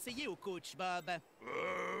stratégie à conseiller au coach, Bob?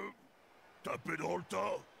 Taper dans le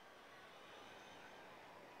tas.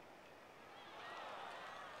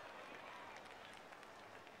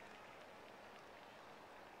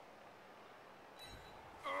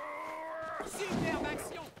 Superbe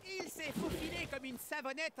action! Il s'est faufilé comme une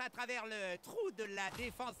savonnette à travers le trou de la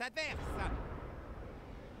défense adverse.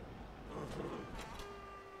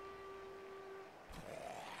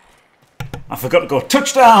 I forgot to go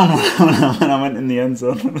touchdown when I went in the end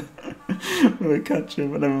zone. We catch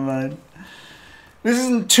him, but never mind. This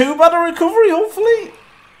isn't too bad a recovery, hopefully.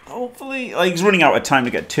 Hopefully. Like, he's running out of time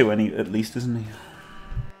to get two at least, isn't he?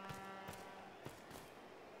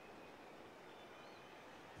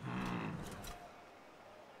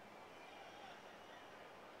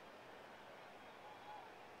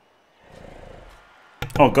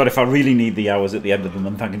 Oh god, if I really need the hours at the end of the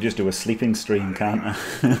month, I can just do a sleeping stream, can't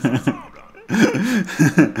I?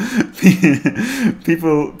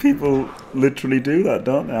 people literally do that,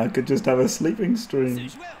 don't they? I could just have a sleeping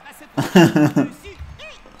stream.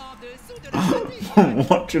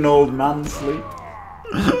 Watch an old man sleep.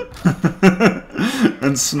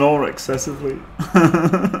 And snore excessively.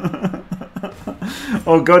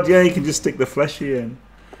 Oh god, yeah, you can just stick the fleshy in.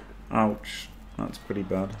 Ouch. That's pretty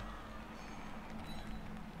bad.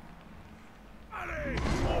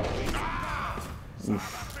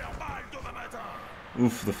 Oof.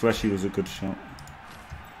 Oof, the fleshy was a good shot.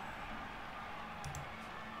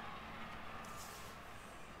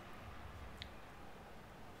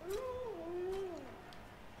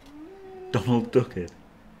 Donald Duckett.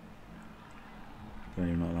 Don't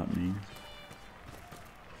even know what that means.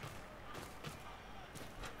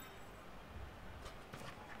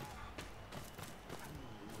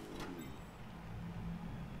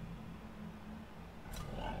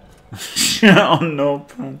 Shit on no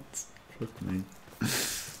pants. Fuck me.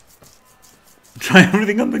 Try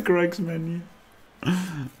everything on the Greg's menu.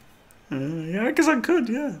 Yeah, I guess I could,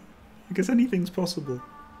 yeah. I guess anything's possible.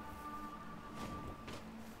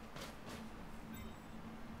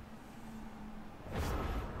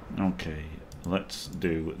 Okay, let's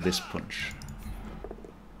do this punch.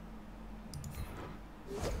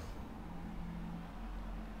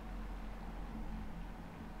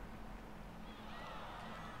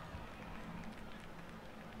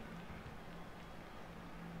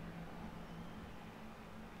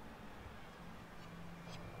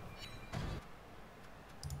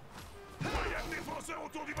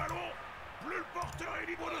 Autour du ballon, plus le porteur est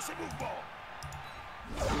libre de ses mouvements.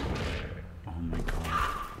 Oh my god.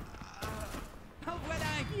 Voilà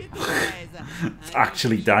un qui est au 13. It's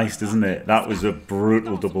actually diced, isn't it? That was a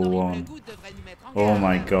brutal double one. Oh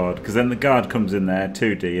my god. Because then the guard comes in there,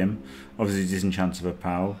 2D him. Obviously he's in chance of a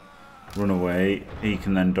POW. Run away. He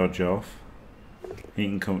can then dodge off. He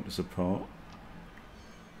can come to support.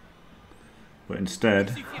 But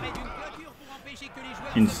instead,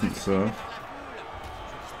 instant surf.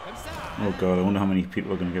 Oh god, I wonder how many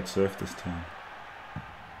people are going to get surfed this time.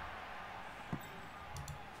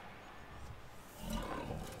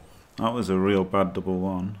 That was a real bad double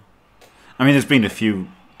one. I mean, there's been a few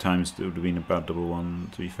times that would have been a bad double one,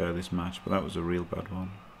 to be fair, this match, but that was a real bad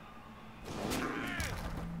one.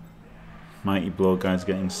 Mighty blow guys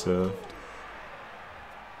getting served.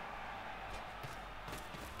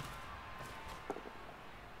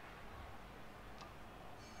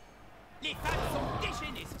 Les fans sont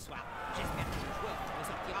déchaînés ce soir. J'espère que le joueur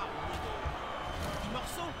ressortira au moins de 10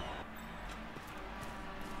 morceaux.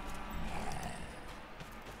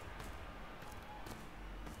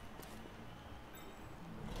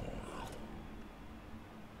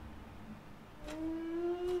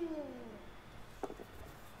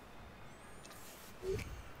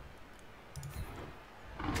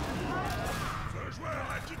 Ce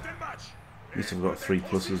joueur a quitté le match. At least I've got 3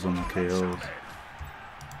 pluses on the KOs.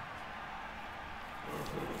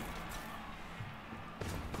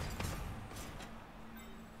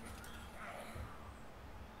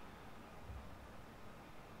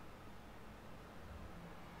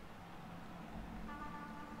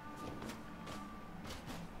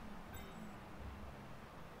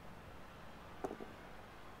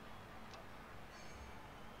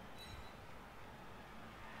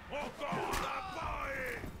 Encore un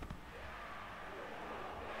appareil.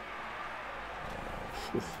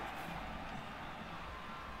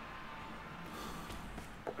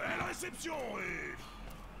 Belle réception et...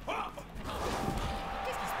 Ah,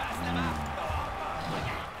 Qu'est-ce qui se passe là-bas?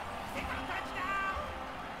 Regarde, c'est un touchdown!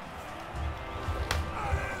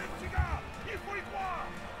 allez les petits gars, il faut y croire.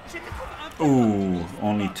 Je te trouve un peu Ooh, optimiste.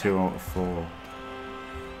 only 2 out of 4.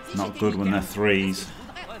 Si Not j'étais good when they're Michael, threes. je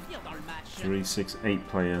voudrais revenir dans le match. 3, 6, 8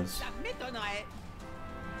 players. Ça m'étonnerait.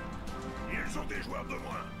 Ils ont des joueurs de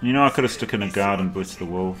moins. You know, I could have stuck in a guard and blitzed the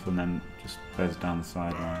wolf and then just bears down the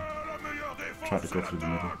sideline. La meilleure défense, Tried to go c'est through the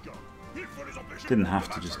middle. l'attaque. Il faut les empêcher Didn't de have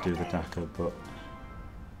to battre just leur do the tour. Daka, but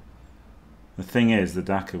the thing is, the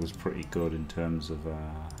Daka was pretty good in terms of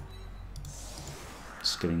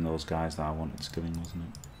skilling those guys that I wanted skilling, wasn't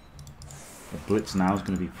it? The blitz now is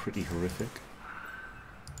going to be pretty horrific.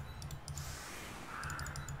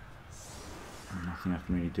 And nothing I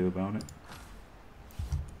can really do about it.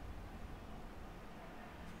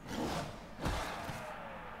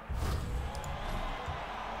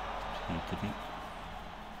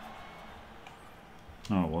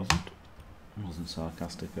 No, it wasn't. It wasn't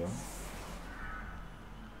sarcastic at all.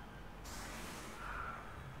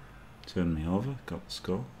 Turned me over, got the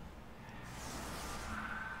score.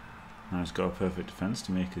 Now he's got a perfect defence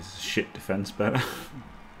to make his shit defence better.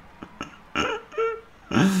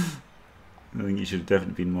 I think he should have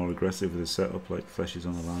definitely been more aggressive with his setup, like fleshes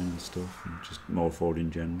on the line and stuff, and just more forward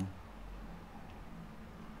in general.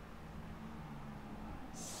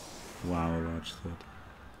 Wow, a large third.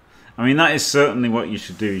 I mean, that is certainly what you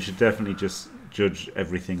should do. You should definitely just judge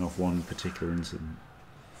everything off one particular incident.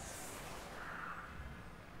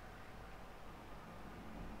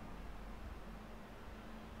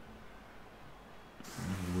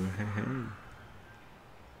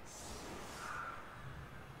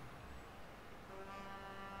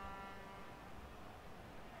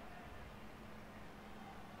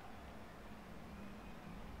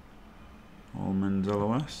 Almonds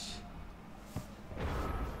LOS.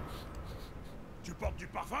 Tu portes du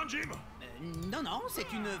parfum, Jim? Non, non,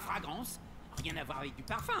 c'est une fragrance. Rien à voir avec du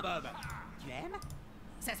parfum, Bob. Tu aimes?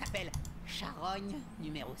 Ça s'appelle charogne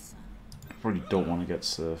numéro 5. I probably don't want to get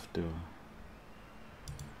surfed, do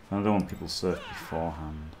I? I don't want people surfed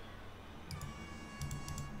beforehand.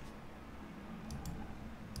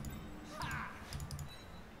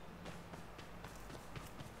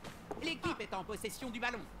 L'équipe est en possession du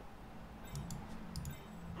ballon.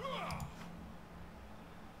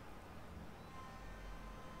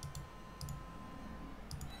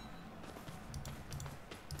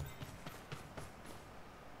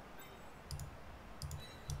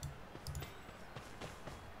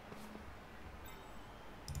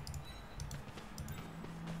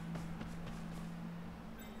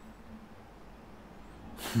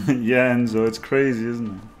 Yeah, Enzo, it's crazy, isn't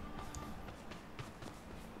it?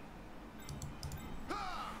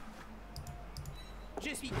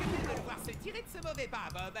 Je suis curieux de le voir se tirer de ce mauvais pas,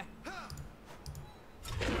 Bob.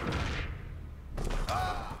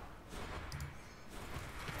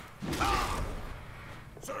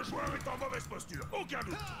 Ce joueur est en mauvaise posture, aucun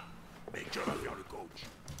doute. Mais que va faire le coach?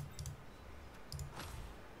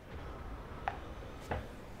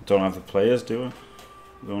 Don't have the players, do I?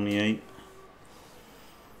 There's only 8.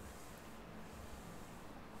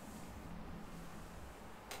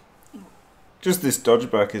 Just this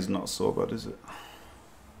dodgeback is not so bad, is it?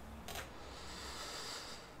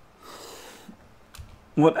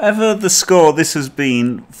 Whatever the score, this has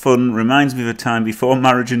been fun. Reminds me of a time before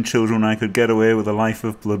marriage and children I could get away with a life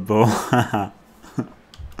of Blood Bowl.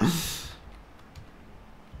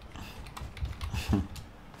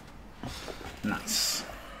 Nice.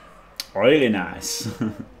 Really nice.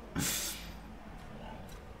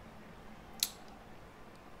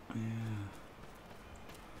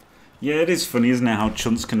 Yeah, it is funny, isn't it, how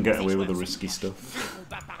chunts can get away with the risky stuff.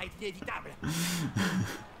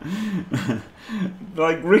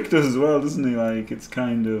 Like Rick does as well, doesn't he? Like, it's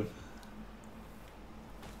kind of...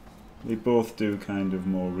 They both do kind of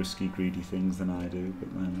more risky, greedy things than I do,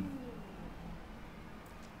 but then...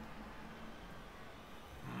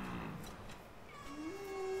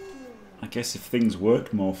 I guess if things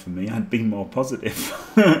worked more for me, I'd be more positive.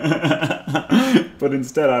 But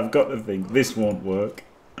instead I've got to think, this won't work.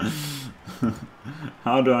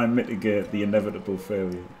 How do I mitigate the inevitable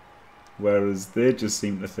failure? Whereas they just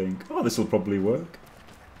seem to think, oh, this will probably work.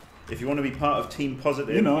 If you want to be part of Team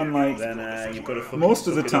Positive, you know, and like, then you've got to most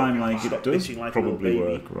of the time, like, it does probably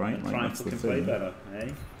work, right? Like, that's the thing. Better,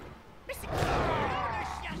 eh?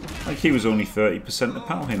 Like, he was only 30% to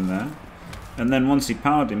power him there. And then once he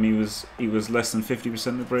powered him, he was less than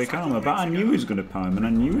 50% to break armor. But I knew he was going to power him, and I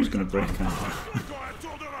knew he was going to break armor.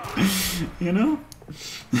 You know?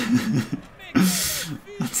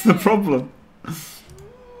 That's the problem.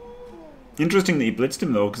 Interesting that he blitzed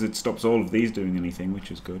him though, because it stops all of these doing anything,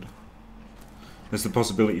 which is good. There's the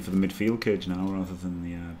possibility for the midfield cage now rather than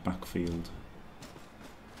the backfield.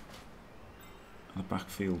 The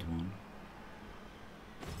backfield one.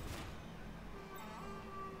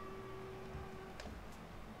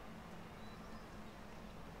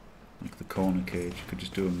 Like the corner cage, you could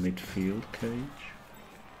just do a midfield cage.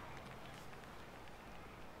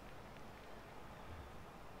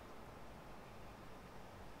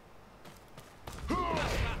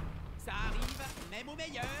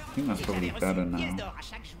 I think that's probably better now.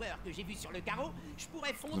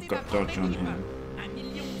 We've got dodge on him.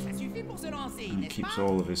 And it keeps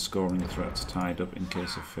all of his scoring threats tied up in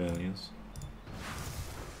case of failures.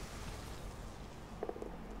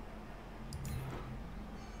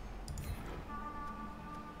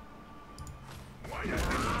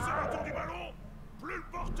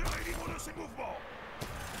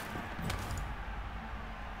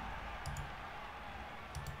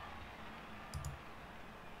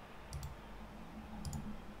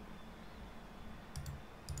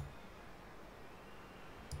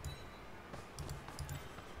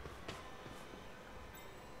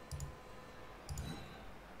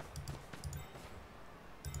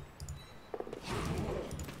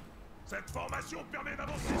 Cette formation permet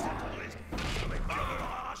d'avancer sans trop de risque. Avec peur de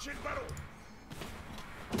leur arracher le ballon.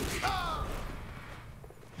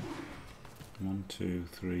 1, 2,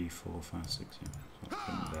 3, 4, 5, 6. Yeah. So I'll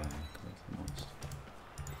put him there. That's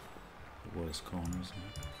the worst corner, isn't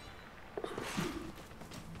it?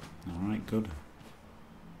 Alright, good.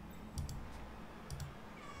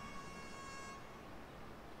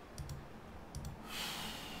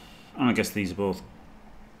 And I guess these are both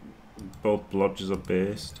blodgers are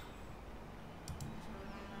based.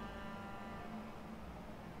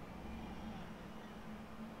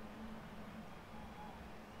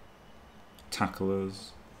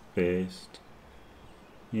 Tacklers, based.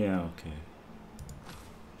 Yeah, okay.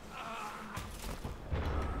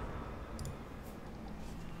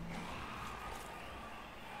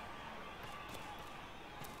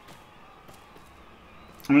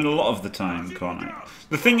 I mean, a lot of the time, can't I?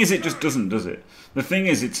 The thing is, it just doesn't, does it? The thing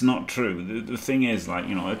is, it's not true. The thing is, like,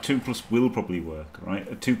 you know, a 2+ will probably work, right?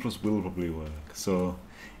 A 2+ will probably work. So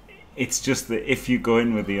it's just that if you go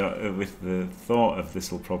in with the thought of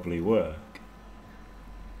this will probably work,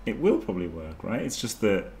 it will probably work, right? It's just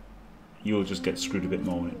that you'll just get screwed a bit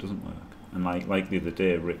more when it doesn't work. And like the other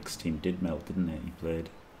day, Rick's team did melt, didn't it?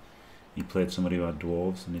 He played somebody who had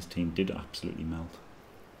dwarves, and his team did absolutely melt.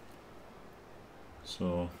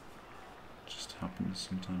 So it just happens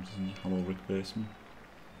sometimes, doesn't it? Hello, Rick Baseman.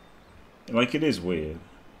 Like, it is weird.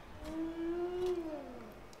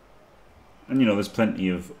 And you know, there's plenty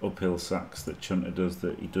of uphill sacks that Chunter does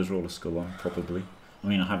that he does roll a skull on, probably. I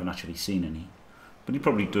mean, I haven't actually seen any. But he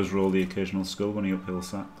probably does roll the occasional skull when he uphill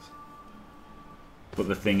sacks. But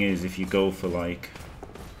the thing is, if you go for like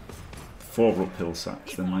 4 uphill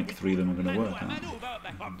sacks, then like 3 of them are going to work, aren't they?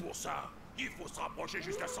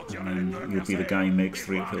 And then you'll be the guy who makes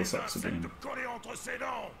 3 uphill sacks a game.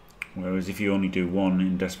 Whereas if you only do 1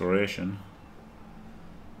 in desperation,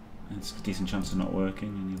 it's a decent chance of not working,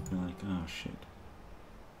 and you'll be like, oh shit.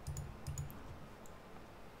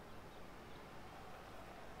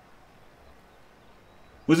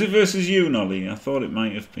 Was it versus you, Nolly? I thought it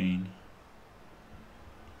might have been.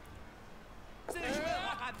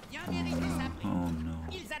 Oh no.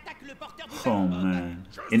 Oh man.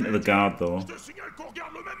 Into the guard though.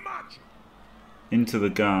 Into the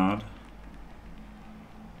guard.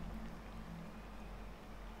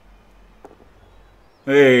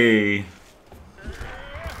 Hey!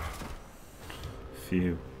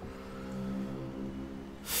 Phew.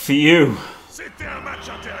 Phew! C'était un match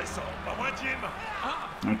intéressant, pas vrai, Jim?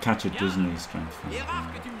 I'll catch a Disney strength. Il est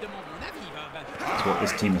rare que tu me demandes mon avis, Bob. That's what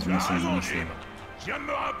this team is Tu as missing, raison, honestly. Jim. Je viens de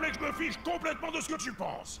me rappeler que je me fiche complètement de ce que tu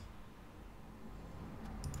penses.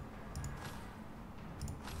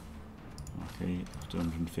 Okay,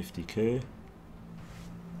 250k.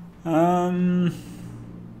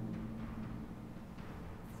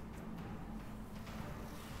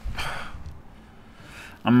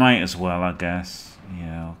 I might as well, I guess.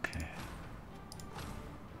 Yeah, okay.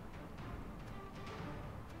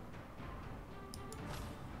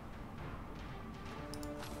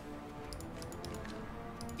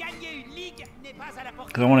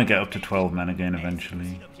 Because I want to get up to 12 men again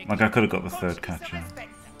eventually. Like, I could have got the third catcher.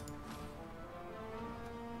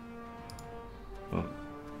 But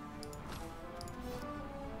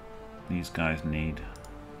these guys need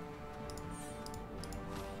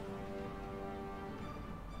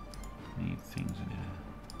things in here.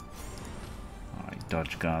 Alright,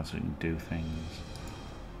 dodge guard so we can do things.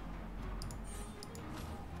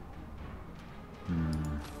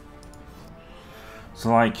 So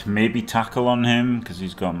like maybe tackle on him because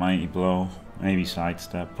he's got mighty blow. Maybe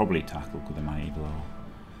sidestep. Probably tackle with a mighty blow.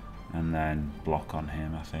 And then block on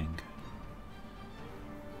him, I think.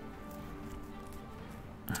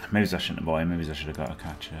 Maybe I shouldn't have bought him. Maybe I should have got a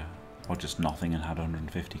catcher. Or just nothing and had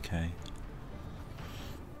 150k.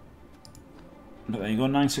 But there you go,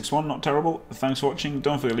 961, not terrible. Thanks for watching.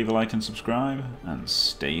 Don't forget to leave a like and subscribe. And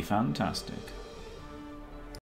stay fantastic.